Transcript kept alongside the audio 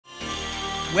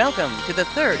Welcome to the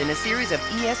third in a series of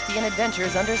ESPN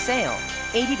adventures under sail,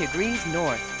 80 degrees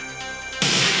north.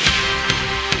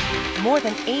 More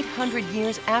than 800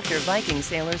 years after Viking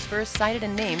sailors first sighted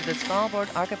and named the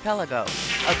Svalbard archipelago,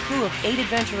 a crew of 8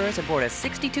 adventurers aboard a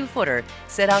 62-footer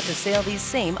set out to sail these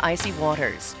same icy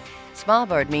waters.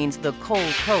 Svalbard means the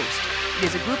cold coast. It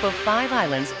is a group of 5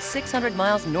 islands 600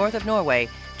 miles north of Norway,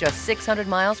 just 600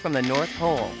 miles from the North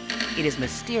Pole. It is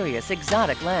mysterious,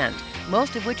 exotic land,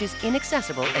 most of which is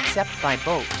inaccessible except by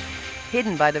boat.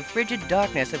 Hidden by the frigid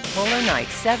darkness of polar night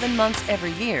 7 months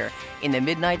every year, in the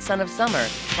midnight sun of summer,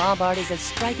 Svalbard is as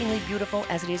strikingly beautiful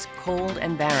as it is cold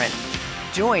and barren.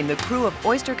 Join the crew of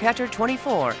Oyster Catcher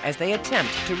 24 as they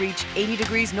attempt to reach 80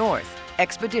 degrees north,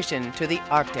 expedition to the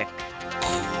Arctic.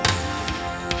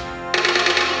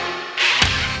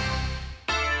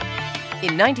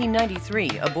 In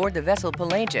 1993, aboard the vessel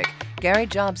Pelagic, Gary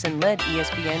Jobson led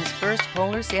ESPN's first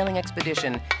polar sailing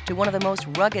expedition to one of the most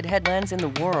rugged headlands in the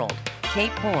world,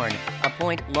 Cape Horn, a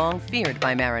point long feared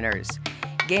by mariners.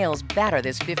 Gales batter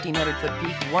this 1,500-foot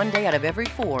peak one day out of every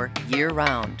 4,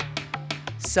 year-round.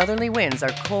 Southerly winds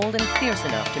are cold and fierce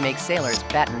enough to make sailors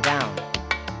batten down.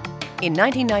 In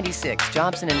 1996,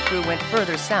 Jobson and crew went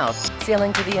further south,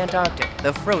 sailing to the Antarctic,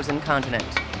 the frozen continent.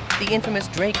 The infamous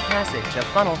Drake Passage, a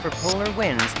funnel for polar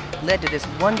winds, led to this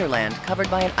wonderland covered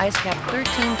by an ice cap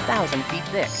 13,000 feet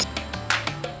thick.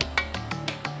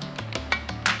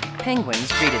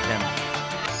 Penguins greeted them.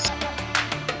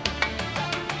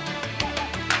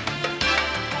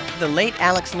 The late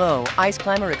Alex Lowe, ice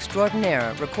climber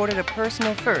extraordinaire, recorded a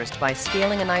personal first by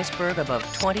scaling an iceberg above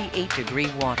 28-degree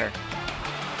water.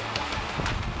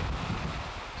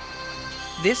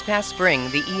 This past spring,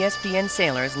 the ESPN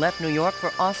sailors left New York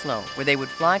for Oslo, where they would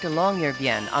fly to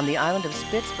Longyearbyen on the island of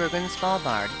Spitsbergen,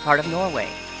 Svalbard, part of Norway.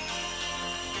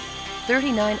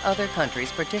 39 other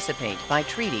countries participate by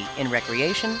treaty in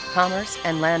recreation, commerce,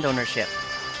 and land ownership.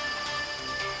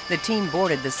 The team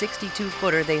boarded the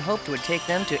 62-footer they hoped would take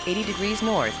them to 80 degrees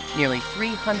north, nearly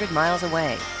 300 miles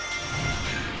away.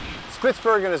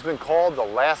 Spitsbergen has been called the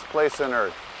last place on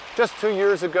Earth. Just 2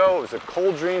 years ago, it was a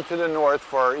cold dream to the north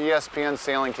for our ESPN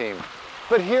sailing team.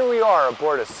 But here we are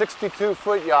aboard a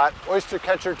 62-foot yacht, Oyster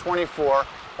Catcher 24,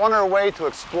 on our way to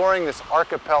exploring this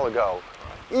archipelago.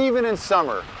 Even in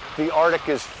summer, the Arctic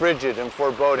is frigid and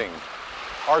foreboding.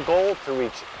 Our goal to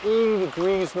reach 80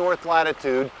 degrees north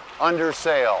latitude under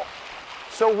sail.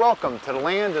 So welcome to the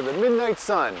land of the midnight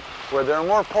sun, where there are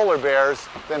more polar bears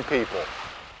than people.